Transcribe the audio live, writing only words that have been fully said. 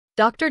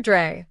Dr.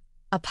 Dre,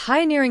 a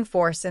pioneering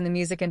force in the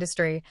music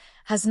industry,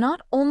 has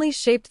not only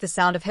shaped the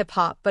sound of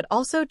hip-hop but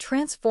also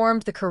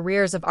transformed the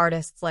careers of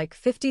artists like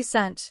 50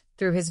 Cent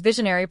through his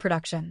visionary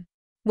production.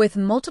 With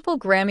multiple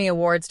Grammy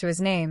Awards to his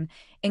name,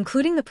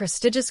 including the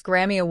prestigious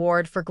Grammy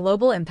Award for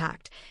Global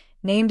Impact,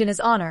 named in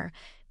his honor,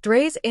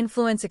 Dre's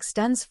influence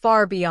extends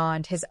far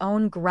beyond his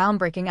own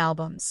groundbreaking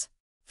albums.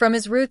 From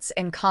his roots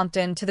in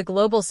Compton to the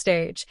global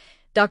stage,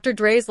 Dr.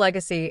 Dre's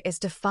legacy is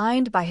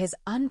defined by his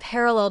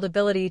unparalleled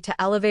ability to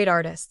elevate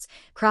artists,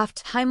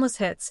 craft timeless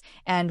hits,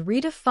 and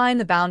redefine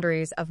the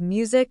boundaries of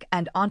music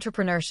and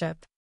entrepreneurship.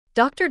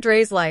 Dr.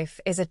 Dre's life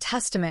is a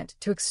testament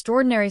to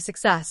extraordinary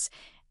success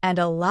and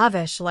a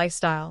lavish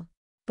lifestyle.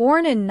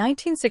 Born in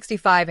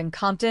 1965 in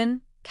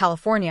Compton,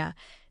 California,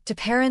 to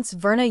parents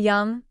Verna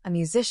Young, a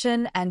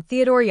musician, and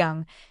Theodore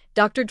Young,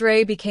 Dr.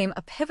 Dre became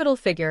a pivotal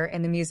figure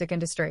in the music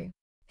industry.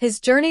 His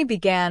journey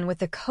began with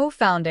the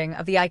co-founding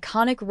of the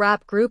iconic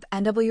rap group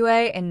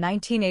NWA in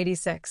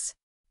 1986.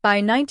 By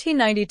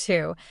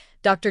 1992,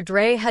 Dr.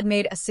 Dre had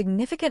made a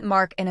significant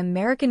mark in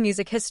American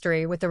music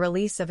history with the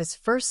release of his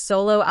first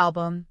solo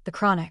album, The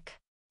Chronic.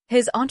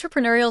 His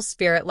entrepreneurial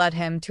spirit led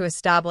him to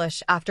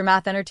establish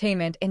Aftermath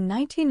Entertainment in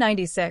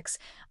 1996,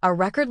 a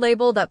record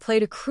label that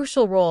played a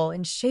crucial role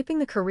in shaping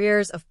the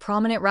careers of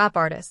prominent rap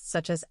artists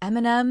such as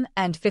Eminem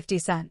and 50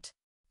 Cent.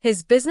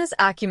 His business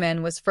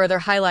acumen was further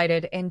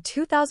highlighted in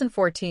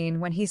 2014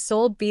 when he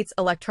sold Beats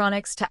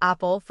Electronics to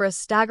Apple for a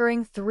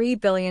staggering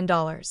 $3 billion.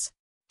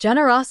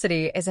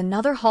 Generosity is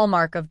another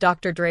hallmark of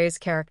Dr. Dre's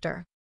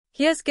character.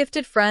 He has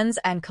gifted friends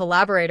and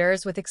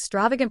collaborators with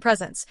extravagant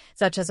presents,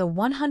 such as a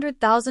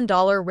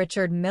 $100,000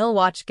 Richard Mille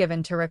watch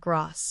given to Rick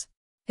Ross.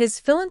 His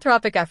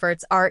philanthropic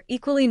efforts are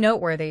equally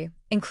noteworthy,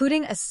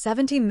 including a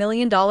 $70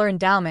 million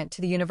endowment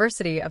to the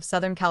University of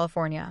Southern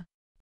California.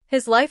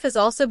 His life has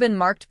also been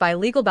marked by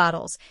legal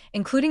battles,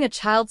 including a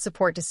child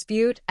support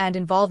dispute and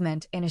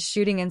involvement in a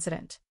shooting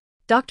incident.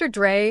 Dr.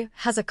 Dre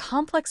has a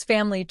complex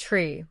family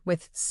tree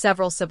with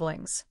several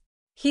siblings.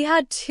 He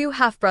had two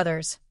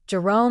half-brothers,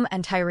 Jerome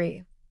and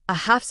Tyree, a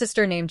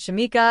half-sister named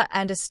Shamika,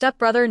 and a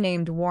stepbrother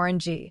named Warren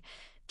G.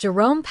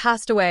 Jerome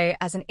passed away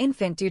as an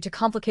infant due to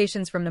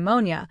complications from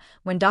pneumonia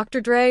when Dr.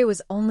 Dre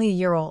was only a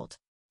year old.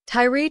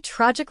 Tyree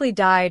tragically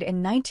died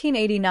in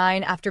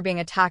 1989 after being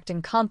attacked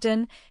in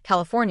Compton,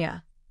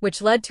 California, which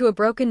led to a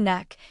broken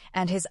neck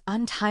and his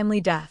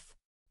untimely death.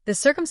 The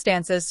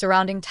circumstances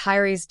surrounding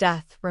Tyree's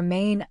death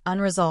remain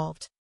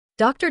unresolved.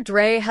 Dr.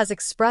 Dre has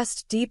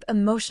expressed deep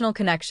emotional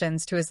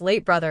connections to his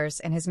late brothers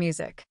in his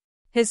music.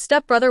 His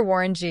stepbrother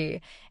Warren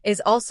G.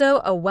 is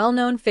also a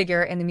well-known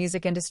figure in the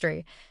music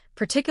industry,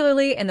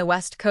 particularly in the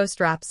West Coast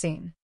rap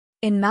scene.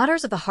 In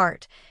matters of the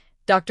heart,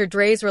 Dr.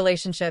 Dre's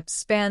relationships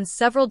span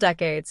several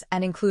decades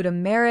and include a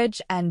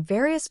marriage and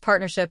various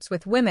partnerships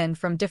with women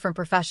from different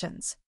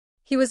professions.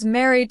 He was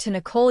married to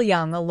Nicole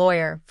Young, a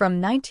lawyer,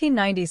 from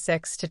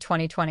 1996 to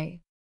 2020.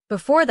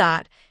 Before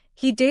that,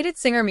 he dated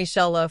singer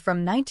Michelle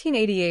from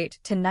 1988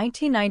 to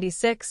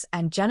 1996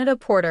 and Janetta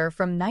Porter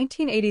from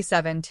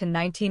 1987 to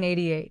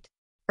 1988.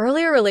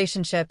 Earlier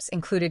relationships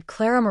included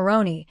Clara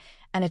Moroni,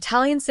 an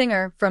Italian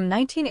singer, from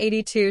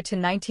 1982 to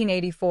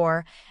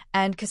 1984,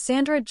 and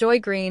Cassandra Joy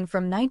Green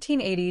from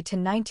 1980 to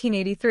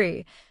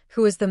 1983,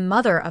 who was the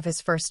mother of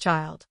his first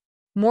child.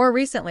 More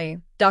recently,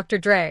 Dr.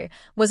 Dre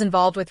was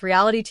involved with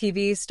reality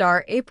TV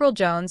star April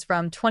Jones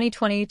from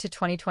 2020 to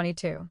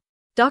 2022.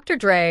 Dr.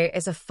 Dre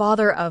is a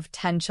father of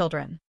 10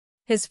 children.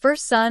 His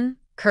first son,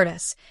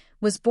 Curtis,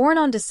 was born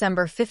on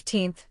December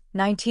 15,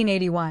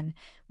 1981,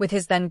 with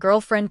his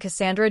then-girlfriend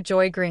Cassandra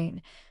Joy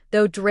Green,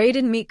 though Dre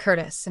didn't meet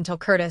Curtis until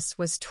Curtis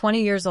was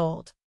 20 years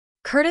old.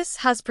 Curtis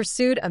has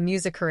pursued a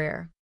music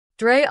career.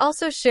 Dre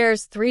also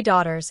shares 3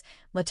 daughters,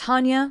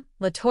 LaTanya,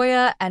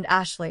 LaToya, and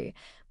Ashley,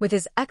 with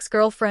his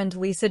ex-girlfriend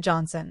Lisa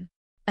Johnson.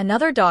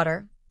 Another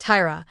daughter,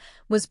 Tyra,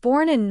 was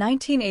born in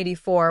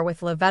 1984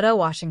 with Lavetta,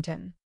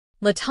 Washington.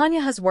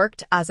 LaTanya has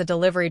worked as a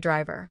delivery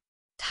driver.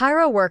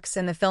 Tyra works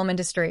in the film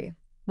industry,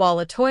 while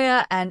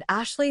LaToya and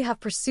Ashley have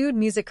pursued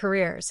music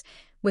careers,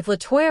 with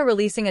LaToya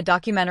releasing a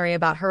documentary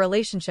about her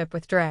relationship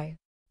with Dre.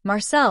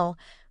 Marcel,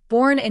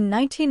 born in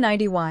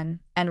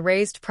 1991 and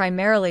raised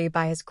primarily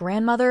by his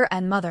grandmother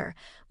and mother,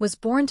 was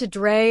born to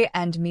Dre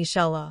and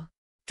Michelle.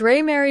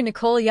 Dre married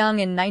Nicole Young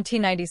in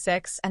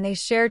 1996, and they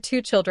share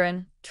 2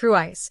 children, True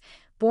Ice,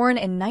 born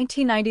in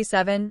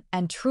 1997,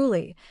 and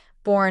Truly,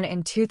 born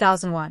in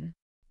 2001.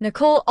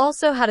 Nicole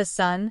also had a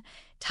son,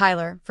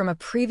 Tyler, from a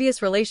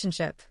previous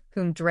relationship,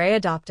 whom Dre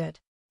adopted.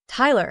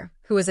 Tyler,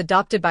 who was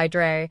adopted by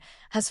Dre,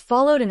 has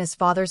followed in his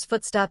father's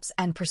footsteps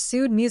and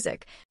pursued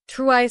music.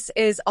 True Ice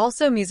is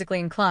also musically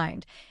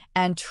inclined,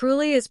 and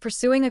Truly is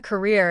pursuing a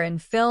career in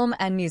film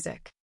and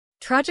music.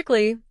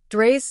 Tragically,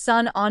 Dre's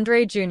son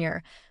Andre Jr.,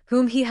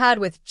 whom he had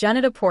with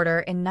Janetta Porter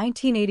in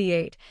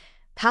 1988,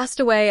 passed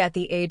away at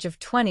the age of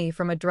 20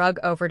 from a drug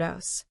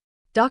overdose.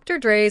 Dr.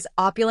 Dre's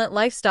opulent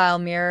lifestyle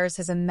mirrors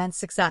his immense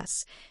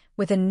success,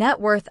 with a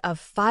net worth of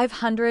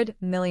 $500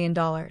 million.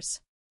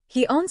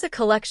 He owns a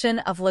collection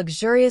of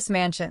luxurious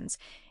mansions,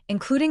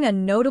 including a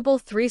notable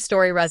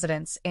three-story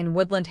residence in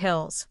Woodland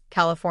Hills,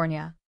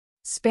 California.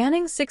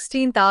 Spanning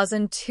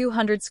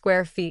 16,200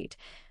 square feet,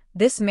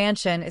 this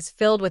mansion is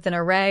filled with an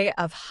array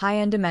of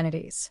high-end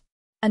amenities.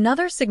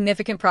 Another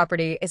significant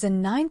property is a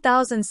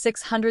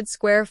 9,600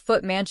 square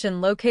foot mansion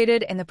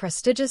located in the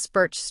prestigious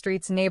Birch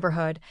Streets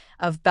neighborhood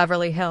of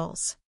Beverly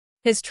Hills.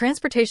 His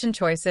transportation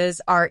choices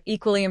are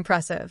equally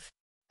impressive.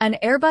 An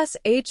Airbus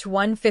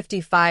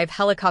H-155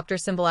 helicopter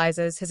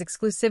symbolizes his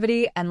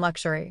exclusivity and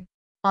luxury.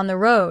 On the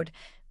road,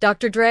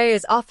 Dr. Dre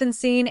is often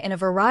seen in a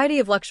variety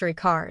of luxury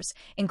cars,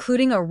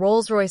 including a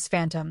Rolls-Royce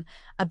Phantom,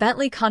 a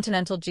Bentley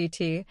Continental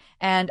GT,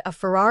 and a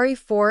Ferrari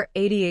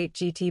 488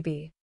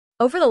 GTB.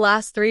 Over the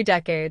last 3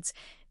 decades,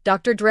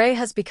 Dr. Dre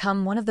has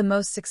become one of the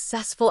most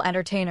successful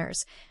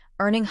entertainers,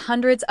 earning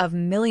hundreds of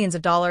millions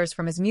of dollars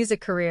from his music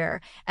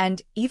career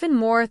and even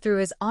more through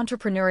his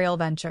entrepreneurial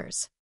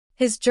ventures.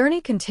 His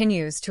journey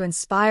continues to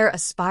inspire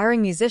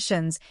aspiring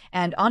musicians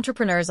and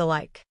entrepreneurs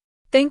alike.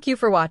 Thank you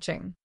for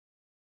watching.